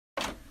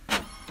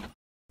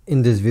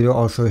In this video,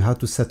 I'll show you how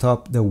to set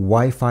up the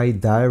Wi-Fi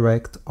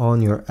direct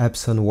on your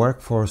Epson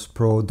WorkForce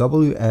Pro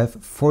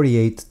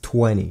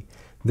WF-4820.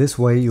 This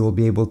way you will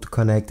be able to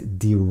connect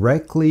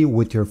directly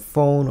with your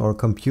phone or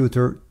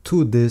computer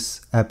to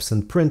this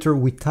Epson printer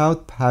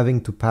without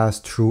having to pass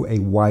through a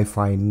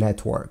Wi-Fi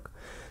network.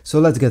 So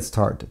let's get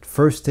started.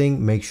 First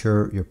thing, make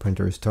sure your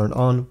printer is turned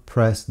on.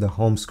 Press the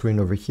home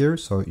screen over here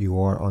so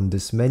you are on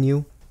this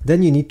menu.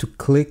 Then you need to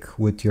click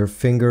with your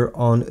finger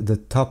on the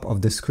top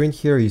of the screen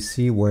here. You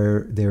see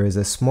where there is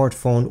a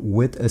smartphone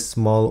with a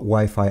small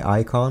Wi-Fi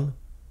icon.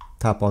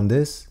 Tap on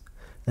this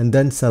and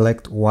then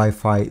select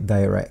Wi-Fi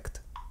direct.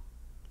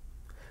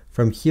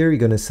 From here, you're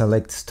going to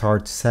select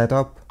Start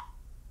Setup.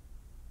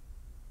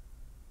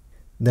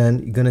 Then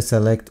you're going to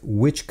select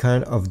which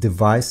kind of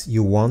device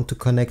you want to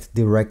connect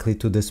directly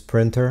to this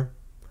printer.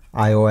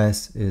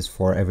 iOS is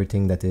for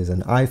everything that is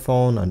an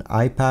iPhone, an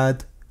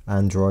iPad.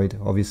 Android,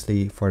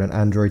 obviously, for an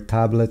Android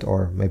tablet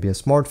or maybe a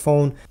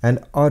smartphone, and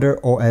other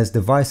OS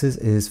devices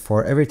is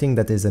for everything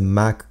that is a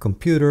Mac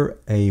computer,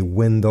 a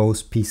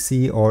Windows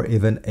PC, or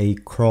even a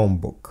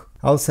Chromebook.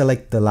 I'll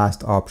select the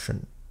last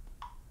option.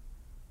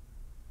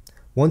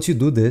 Once you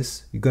do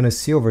this, you're going to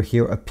see over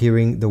here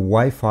appearing the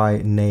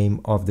Wi-Fi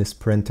name of this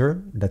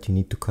printer that you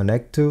need to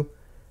connect to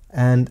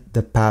and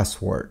the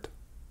password.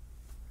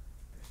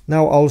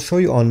 Now I'll show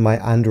you on my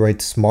Android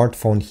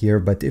smartphone here,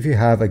 but if you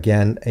have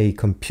again a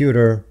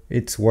computer,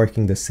 it's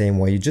working the same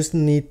way. You just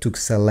need to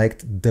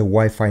select the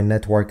Wi-Fi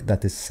network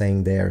that is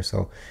saying there.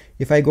 So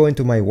if I go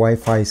into my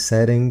Wi-Fi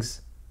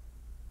settings,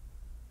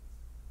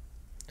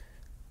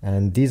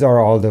 and these are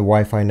all the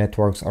Wi-Fi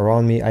networks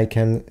around me, I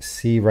can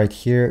see right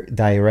here,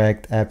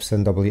 direct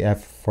Epson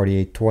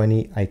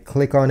WF-4820. I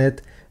click on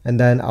it and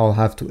then I'll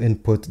have to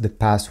input the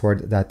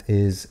password that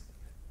is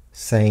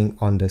saying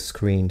on the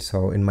screen.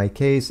 So in my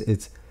case,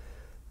 it's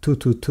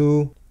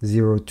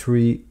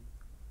 222-03160.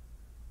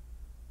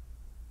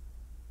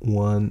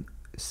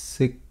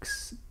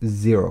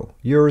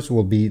 Yours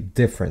will be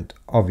different,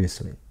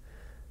 obviously.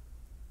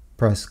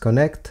 Press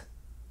connect.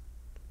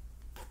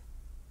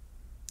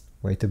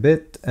 Wait a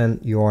bit,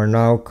 and you are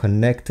now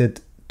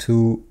connected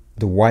to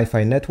the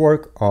Wi-Fi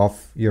network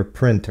of your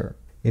printer.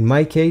 In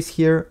my case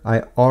here,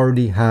 I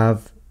already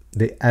have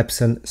the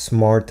Epson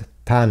Smart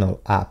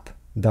Panel app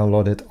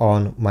downloaded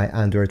on my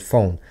Android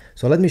phone.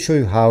 So let me show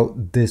you how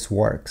this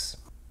works.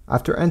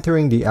 After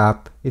entering the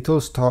app, it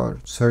will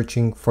start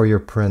searching for your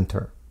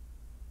printer.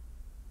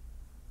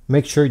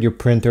 Make sure your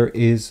printer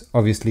is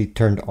obviously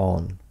turned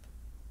on.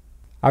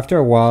 After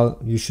a while,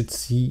 you should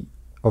see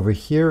over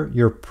here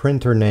your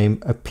printer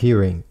name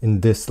appearing in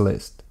this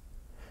list.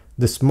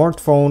 The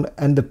smartphone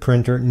and the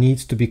printer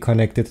needs to be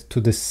connected to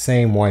the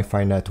same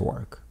Wi-Fi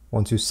network.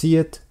 Once you see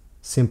it,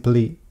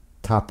 simply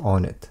tap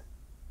on it.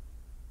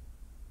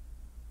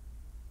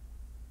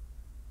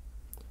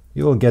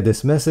 You will get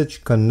this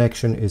message,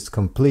 connection is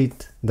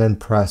complete, then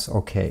press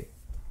OK.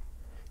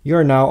 You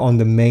are now on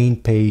the main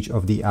page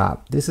of the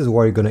app. This is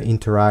where you're going to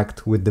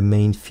interact with the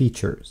main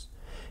features.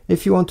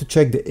 If you want to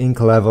check the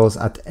ink levels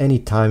at any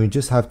time, you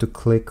just have to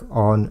click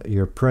on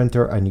your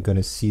printer and you're going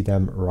to see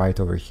them right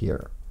over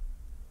here.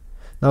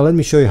 Now let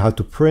me show you how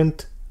to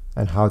print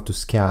and how to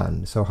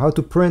scan. So how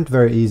to print,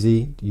 very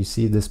easy. You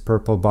see this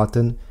purple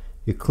button,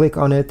 you click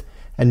on it,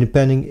 and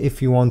depending if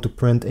you want to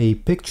print a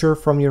picture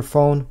from your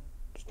phone,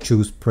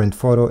 choose print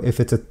photo. If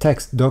it's a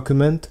text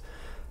document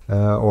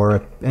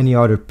or any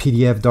other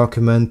PDF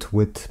document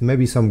with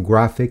maybe some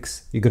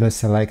graphics, you're going to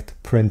select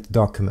print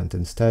document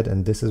instead,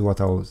 and this is what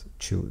I'll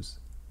choose.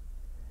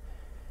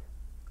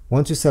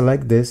 Once you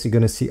select this, you're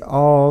going to see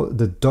all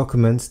the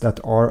documents that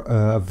are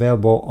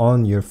available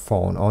on your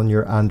phone, on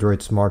your Android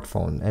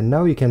smartphone, and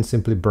now you can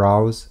simply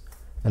browse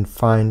and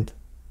find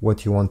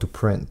what you want to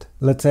print.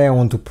 Let's say I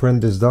want to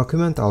print this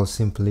document. I'll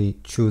simply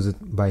choose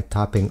it by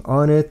tapping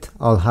on it.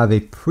 I'll have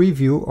a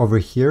preview over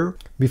here.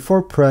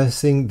 Before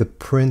pressing the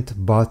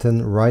print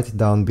button right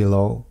down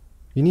below,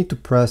 you need to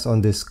press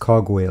on this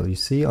cogwheel. You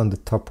see on the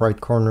top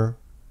right corner,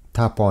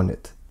 tap on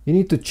it. You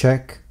need to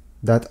check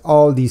that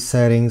all these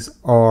settings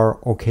are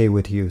okay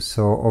with you.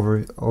 So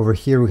over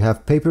here we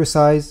have paper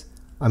size.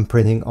 I'm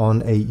printing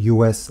on a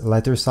US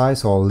letter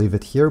size, so I'll leave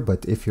it here.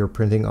 But if you're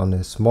printing on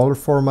a smaller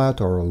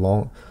format or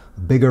a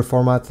bigger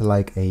format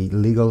like a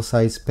legal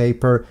size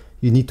paper,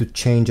 you need to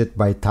change it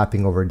by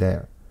tapping over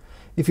there.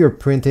 If you're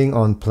printing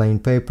on plain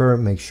paper,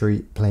 make sure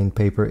plain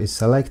paper is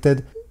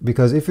selected,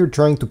 because if you're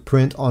trying to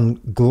print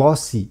on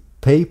glossy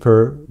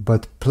paper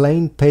but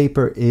plain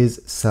paper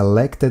is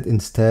selected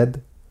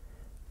instead,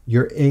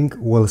 your ink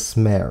will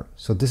smear.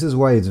 So this is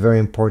why it's very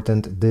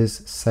important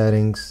these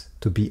settings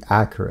to be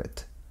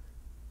accurate.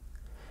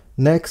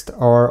 Next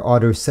are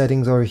other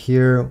settings over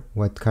here.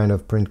 What kind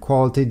of print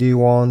quality do you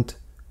want?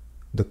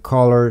 The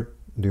color,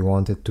 do you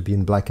want it to be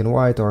in black and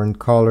white or in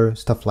color,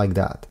 stuff like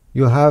that.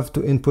 You'll have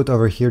to input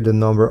over here the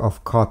number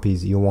of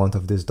copies you want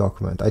of this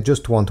document. I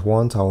just want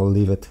one, so I will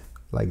leave it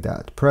like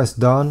that. Press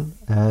done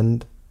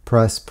and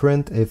press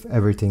print if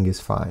everything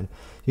is fine.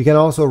 You can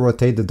also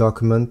rotate the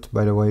document,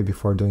 by the way,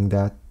 before doing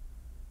that,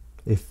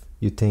 if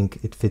you think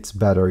it fits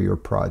better your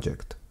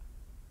project.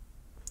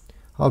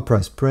 I'll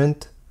press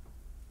print,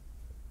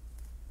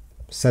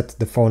 set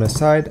the phone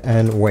aside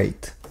and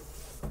wait.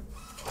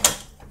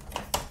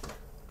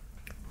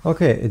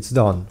 Okay, it's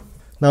done.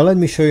 Now let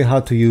me show you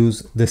how to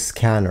use the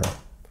scanner.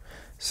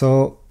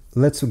 So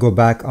let's go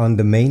back on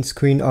the main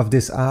screen of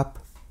this app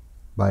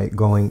by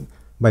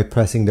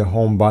pressing the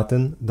home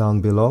button down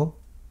below.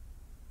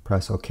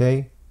 Press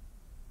OK.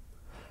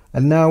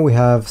 And now we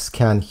have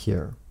scan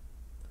here.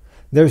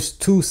 There's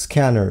two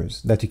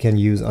scanners that you can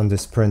use on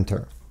this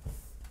printer.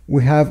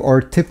 We have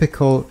our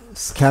typical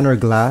scanner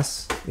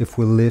glass. If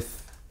we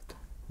lift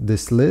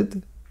this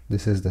lid,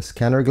 this is the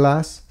scanner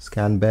glass,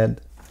 scan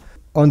bed.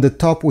 On the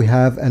top we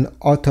have an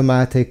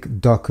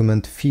automatic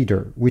document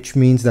feeder, which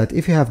means that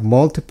if you have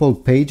multiple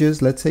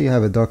pages, let's say you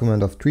have a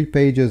document of 3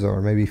 pages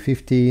or maybe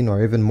 15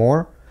 or even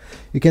more,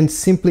 you can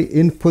simply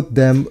input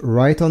them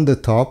right on the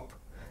top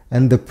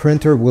and the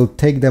printer will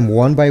take them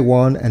one by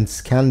one and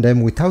scan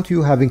them without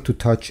you having to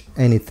touch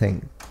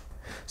anything.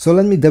 So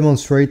let me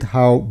demonstrate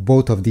how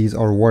both of these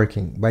are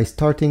working by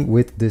starting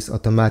with this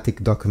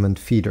automatic document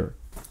feeder.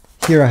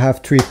 Here I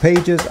have 3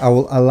 pages. I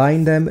will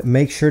align them,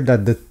 make sure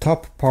that the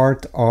top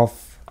part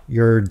of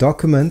your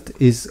document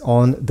is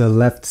on the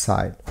left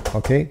side,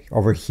 okay,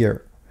 over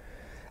here.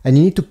 And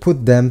you need to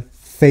put them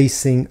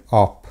facing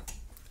up.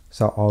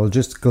 So I'll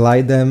just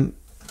glide them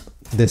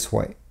this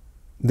way.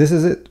 This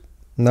is it.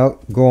 Now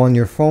go on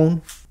your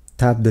phone,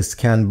 tap the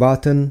scan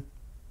button,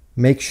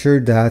 make sure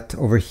that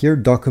over here,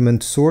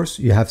 document source,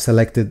 you have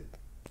selected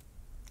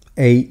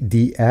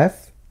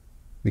ADF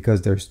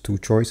because there's 2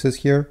 choices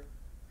here.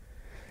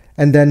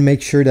 And then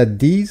make sure that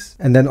these,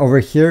 and then over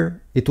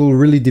here, it will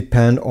really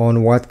depend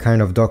on what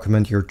kind of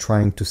document you're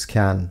trying to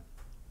scan.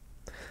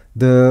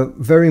 The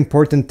very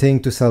important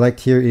thing to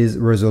select here is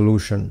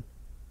resolution.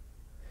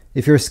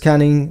 If you're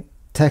scanning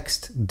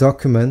text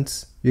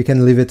documents, you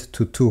can leave it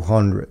to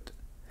 200.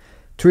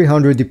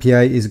 300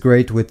 dpi is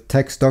great with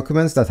text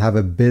documents that have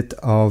a bit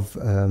of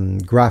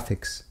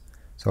graphics.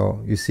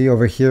 So you see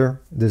over here,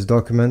 this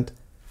document,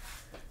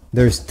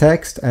 there's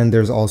text and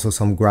there's also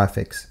some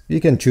graphics. You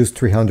can choose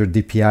 300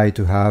 dpi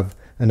to have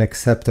an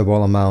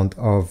acceptable amount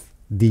of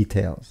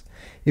details.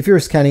 If you're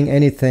scanning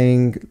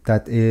anything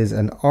that is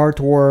an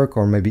artwork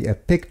or maybe a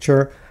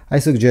picture, I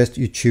suggest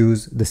you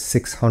choose the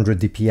 600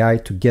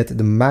 dpi to get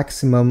the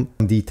maximum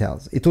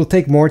details. It will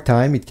take more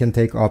time. It can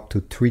take up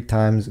to 3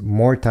 times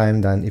more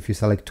time than if you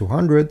select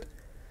 200,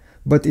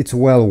 but it's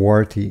well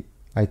worthy,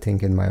 I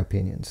think, in my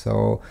opinion.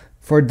 So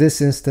for this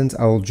instance,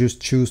 I will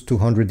just choose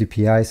 200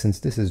 dpi since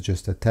this is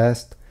just a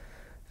test,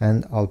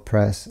 and I'll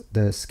press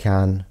the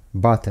scan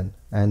button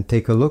and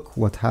take a look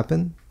what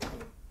happened.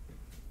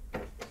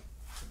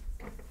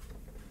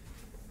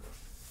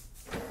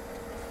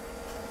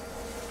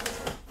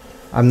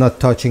 I'm not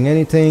touching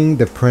anything.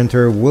 The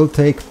printer will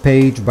take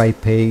page by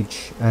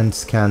page and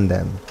scan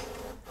them.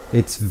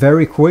 It's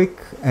very quick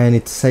and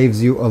it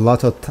saves you a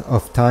lot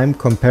of time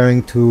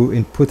comparing to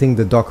inputting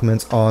the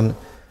documents on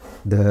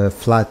the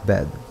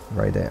flatbed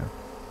right there.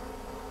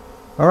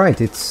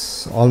 Alright,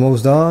 it's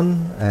almost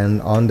done,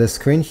 and on the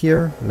screen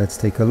here, let's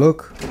take a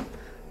look.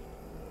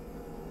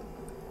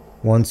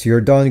 Once you're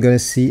done, you're going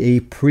to see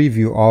a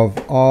preview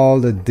of all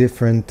the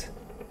different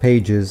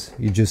pages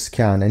you just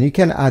scan, and you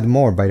can add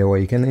more, by the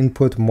way. You can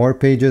input more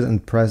pages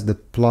and press the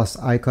plus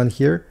icon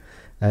here,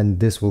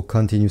 and this will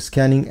continue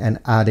scanning and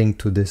adding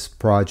to this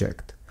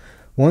project.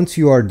 Once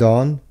you are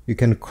done, you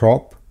can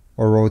crop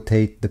or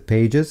rotate the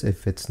pages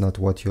if it's not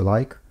what you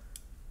like,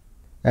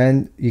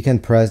 and you can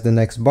press the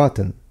next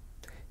button.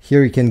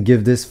 Here you can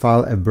give this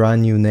file a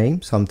brand new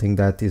name, something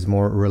that is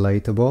more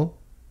relatable.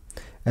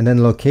 And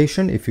then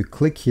location, if you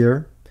click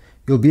here,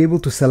 you'll be able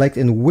to select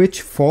in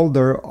which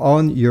folder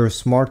on your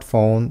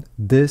smartphone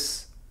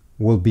this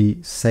will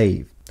be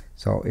saved.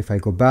 So if I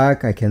go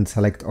back, I can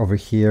select over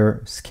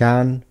here,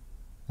 scan,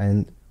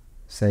 and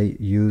say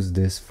use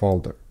this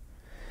folder.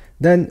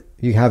 Then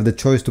you have the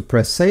choice to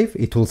press save.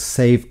 It will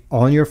save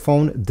on your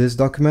phone this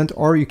document,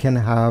 or you can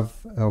have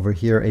over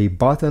here a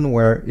button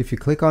where if you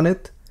click on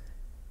it,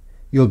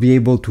 you'll be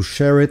able to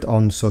share it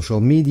on social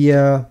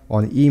media,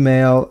 on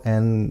email,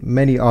 and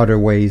many other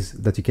ways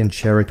that you can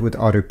share it with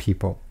other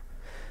people.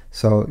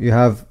 So you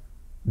have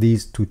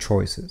these 2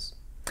 choices.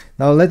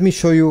 Now let me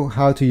show you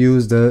how to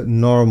use the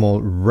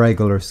normal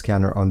regular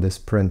scanner on this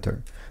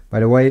printer. By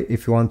the way,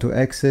 if you want to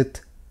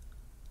exit,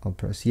 I'll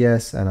press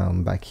yes, and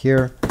I'm back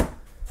here.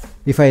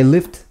 If I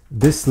lift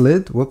this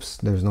lid, whoops,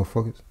 there's no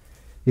focus.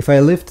 If I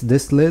lift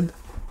this lid,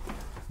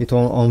 it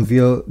will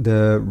unveil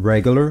the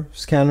regular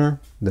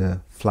scanner, the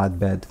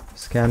flatbed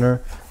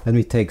scanner. Let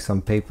me take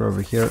some paper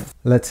over here.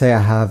 Let's say I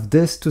have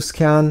this to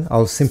scan.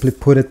 I'll simply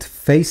put it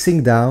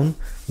facing down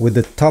with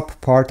the top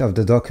part of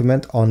the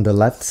document on the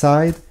left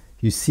side.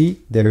 You see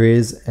there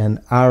is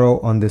an arrow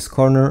on this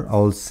corner.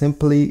 I'll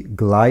simply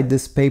glide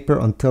this paper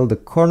until the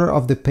corner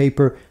of the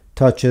paper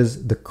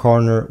touches the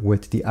corner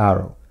with the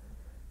arrow.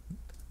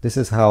 This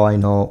is how I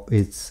know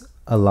it's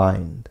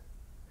aligned.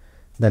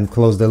 Then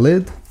close the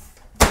lid.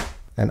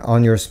 And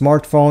on your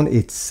smartphone,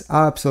 it's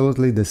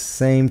absolutely the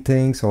same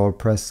thing. So I'll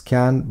press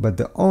scan, but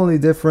the only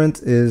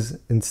difference is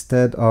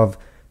instead of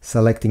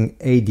selecting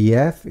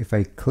ADF. If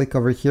I click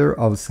over here,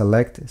 I'll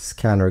select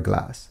scanner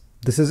glass.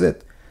 This is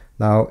it.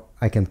 Now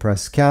I can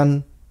press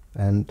scan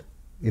and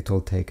it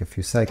will take a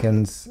few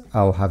seconds.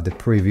 I'll have the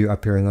preview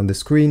appearing on the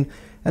screen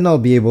and I'll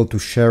be able to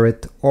share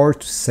it or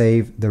to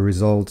save the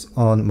results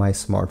on my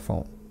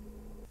smartphone.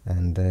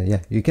 And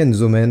yeah, you can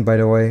zoom in, by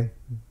the way,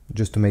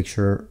 just to make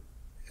sure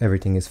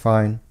everything is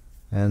fine.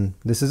 And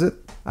this is it.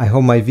 I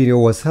hope my video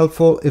was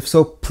helpful. If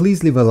so,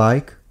 please leave a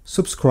like,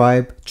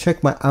 subscribe,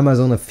 check my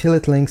Amazon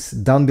affiliate links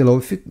down below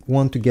if you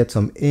want to get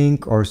some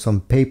ink or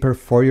some paper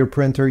for your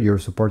printer. You're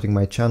supporting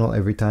my channel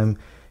every time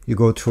you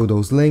go through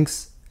those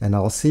links, and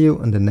I'll see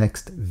you in the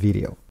next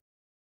video.